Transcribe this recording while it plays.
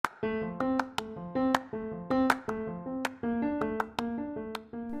Welcome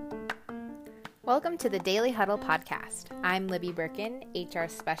to the Daily Huddle podcast. I'm Libby Birkin, HR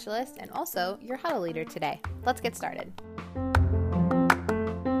specialist, and also your huddle leader today. Let's get started.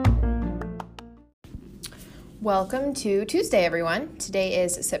 Welcome to Tuesday, everyone. Today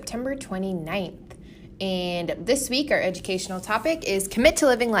is September 29th, and this week our educational topic is Commit to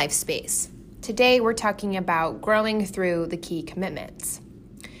Living Life Space. Today we're talking about growing through the key commitments.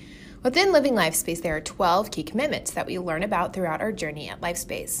 Within Living Life Space, there are 12 key commitments that we learn about throughout our journey at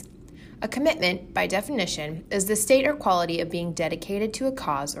LifeSpace. A commitment, by definition, is the state or quality of being dedicated to a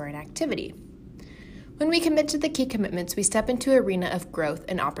cause or an activity. When we commit to the key commitments, we step into an arena of growth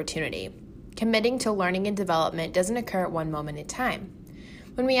and opportunity. Committing to learning and development doesn't occur at one moment in time.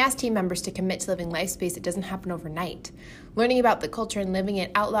 When we ask team members to commit to Living Life Space, it doesn't happen overnight. Learning about the culture and living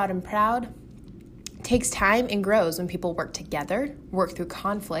it out loud and proud takes time and grows when people work together, work through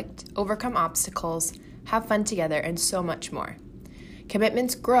conflict, overcome obstacles, have fun together, and so much more.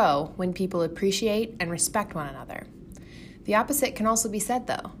 Commitments grow when people appreciate and respect one another. The opposite can also be said,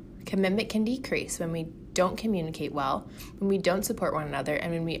 though. Commitment can decrease when we don't communicate well, when we don't support one another,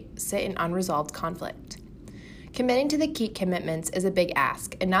 and when we sit in unresolved conflict. Committing to the key commitments is a big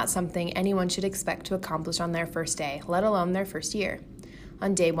ask and not something anyone should expect to accomplish on their first day, let alone their first year.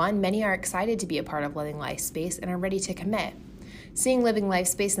 On day one, many are excited to be a part of Living Life Space and are ready to commit. Seeing Living Life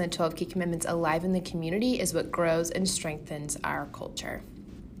Space and the 12 key commitments alive in the community is what grows and strengthens our culture.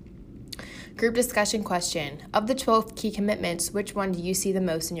 Group discussion question. Of the 12 key commitments, which one do you see the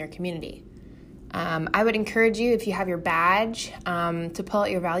most in your community? I would encourage you, if you have your badge, to pull out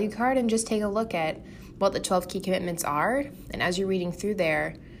your value card and just take a look at what the 12 key commitments are. And as you're reading through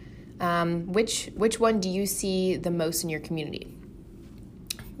there, which one do you see the most in your community?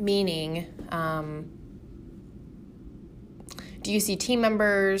 Meaning, do you see team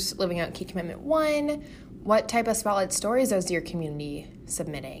members living out key commitment 1? What type of spotlight stories is your community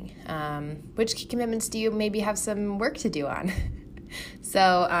submitting? Which key commitments do you maybe have some work to do on?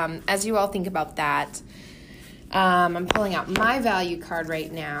 So as you all think about that, I'm pulling out my value card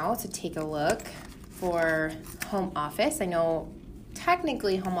right now to take a look for home office. I know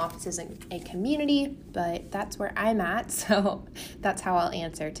technically home office isn't a community, but that's where I'm at, so that's how I'll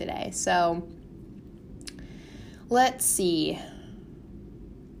answer today. So let's see.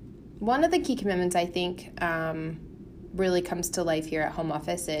 One of the key commitments I think really comes to life here at home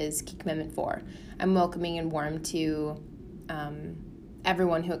office is key commitment 4. I'm welcoming and warm to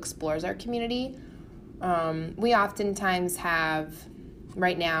everyone who explores our community. We oftentimes have,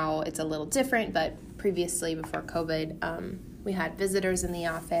 right now it's a little different, but previously before COVID, we had visitors in the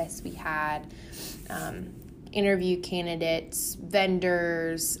office. We had interview candidates,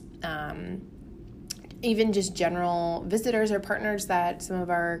 vendors, even just general visitors or partners that some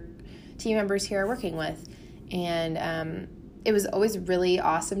of our team members here are working with. And it was always really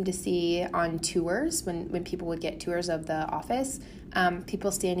awesome to see on tours, when people would get tours of the office,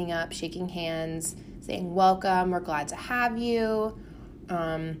 people standing up, shaking hands, saying, welcome, we're glad to have you.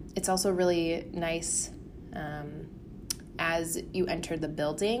 It's also really nice as you enter the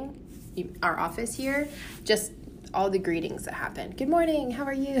building, our office here, just all the greetings that happen. Good morning, how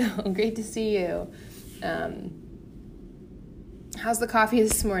are you? Great to see you. How's the coffee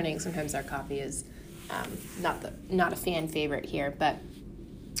this morning? Sometimes our coffee is not a fan favorite here, but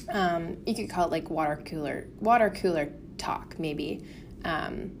you could call it like water cooler talk, maybe.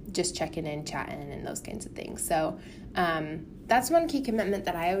 Just checking in, chatting, and those kinds of things. So that's one key commitment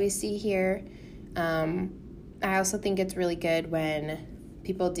that I always see here. I also think it's really good when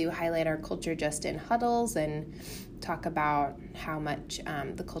people do highlight our culture just in huddles and talk about how much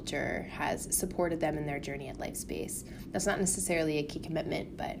the culture has supported them in their journey at LifeSpace. That's not necessarily a key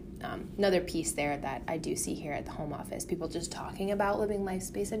commitment, but another piece there that I do see here at the home office, people just talking about Living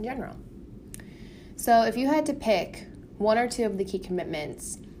LifeSpace in general. So if you had to pick one or two of the key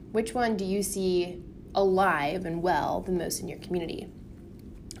commitments, which one do you see alive and well the most in your community?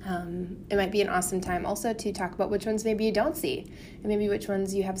 It might be an awesome time also to talk about which ones maybe you don't see, and maybe which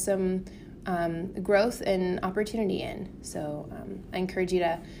ones you have some growth and opportunity in. So I encourage you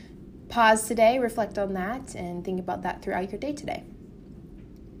to pause today, reflect on that, and think about that throughout your day today.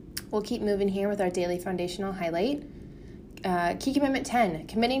 We'll keep moving here with our daily foundational highlight. Key commitment 10,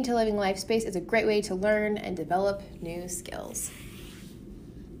 committing to Living Life Space is a great way to learn and develop new skills.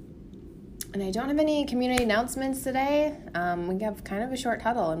 And I don't have any community announcements today. We have kind of a short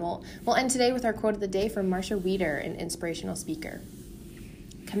huddle, and we'll end today with our quote of the day from Marsha Weeder, an inspirational speaker.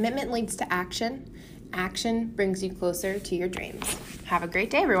 Commitment leads to action. Action brings you closer to your dreams. Have a great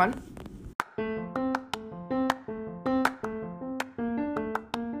day, everyone.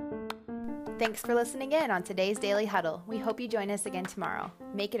 Thanks for listening in on today's Daily Huddle. We hope you join us again tomorrow.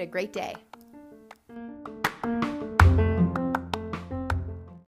 Make it a great day.